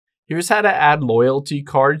Here's how to add loyalty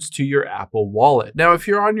cards to your Apple Wallet. Now, if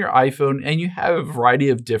you're on your iPhone and you have a variety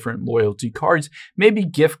of different loyalty cards, maybe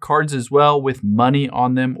gift cards as well with money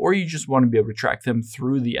on them, or you just want to be able to track them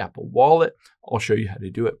through the Apple Wallet, I'll show you how to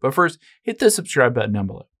do it. But first, hit the subscribe button down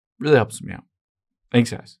below. Really helps me out.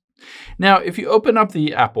 Thanks, guys. Now, if you open up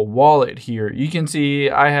the Apple Wallet here, you can see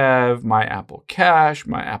I have my Apple Cash,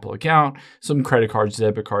 my Apple account, some credit cards,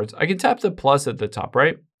 debit cards. I can tap the plus at the top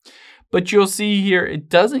right. But you'll see here, it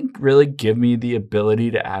doesn't really give me the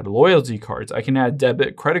ability to add loyalty cards. I can add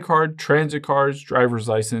debit, credit card, transit cards, driver's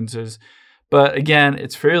licenses. But again,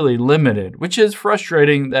 it's fairly limited, which is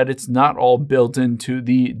frustrating that it's not all built into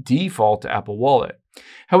the default Apple Wallet.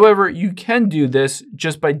 However, you can do this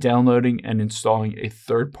just by downloading and installing a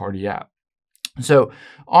third-party app. So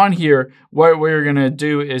on here, what we're going to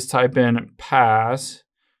do is type in pass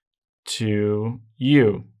to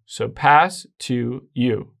you. So pass to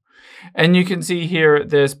you. And you can see here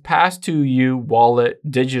this pass to you wallet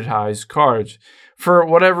digitized cards. For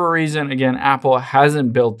whatever reason, again, Apple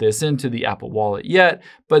hasn't built this into the Apple Wallet yet,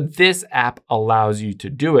 but this app allows you to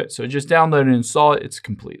do it. So just download and install it. It's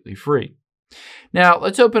completely free. Now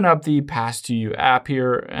let's open up the Pass to You app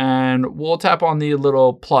here and we'll tap on the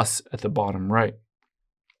little plus at the bottom right.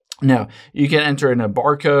 Now, you can enter in a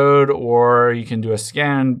barcode or you can do a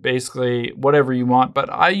scan, basically whatever you want, but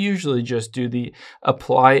I usually just do the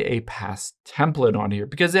apply a pass template on here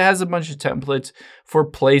because it has a bunch of templates for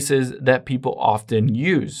places that people often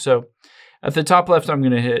use. So at the top left, I'm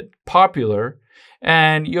going to hit popular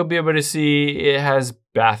and you'll be able to see it has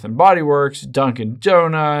Bath and Body Works, Dunkin'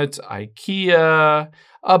 Donuts, IKEA,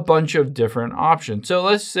 a bunch of different options. So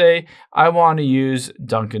let's say I want to use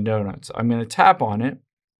Dunkin' Donuts. I'm going to tap on it.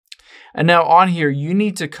 And now on here, you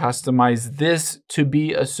need to customize this to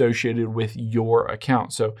be associated with your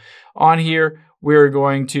account. So on here, we're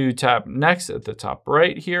going to tap next at the top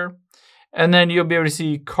right here. And then you'll be able to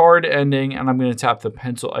see card ending, and I'm going to tap the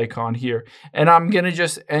pencil icon here. And I'm going to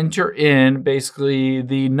just enter in basically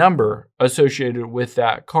the number associated with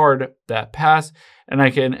that card, that pass, and I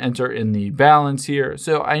can enter in the balance here.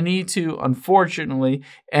 So I need to, unfortunately,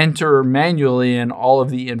 enter manually in all of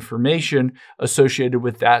the information associated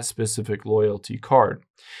with that specific loyalty card.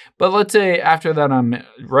 But let's say after that I'm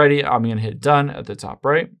ready, I'm going to hit done at the top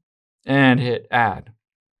right and hit add.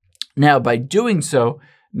 Now by doing so,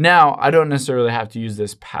 now I don't necessarily have to use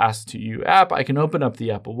this Pass to You app. I can open up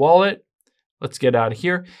the Apple Wallet. Let's get out of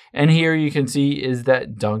here. And here you can see is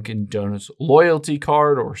that Dunkin' Donuts loyalty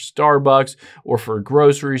card or Starbucks or for a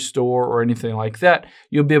grocery store or anything like that.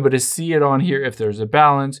 You'll be able to see it on here if there's a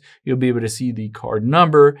balance. You'll be able to see the card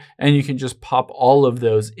number and you can just pop all of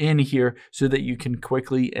those in here so that you can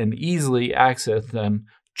quickly and easily access them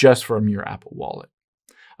just from your Apple Wallet.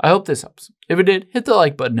 I hope this helps. If it did, hit the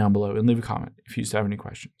like button down below and leave a comment if you still have any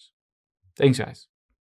questions. Thanks, guys.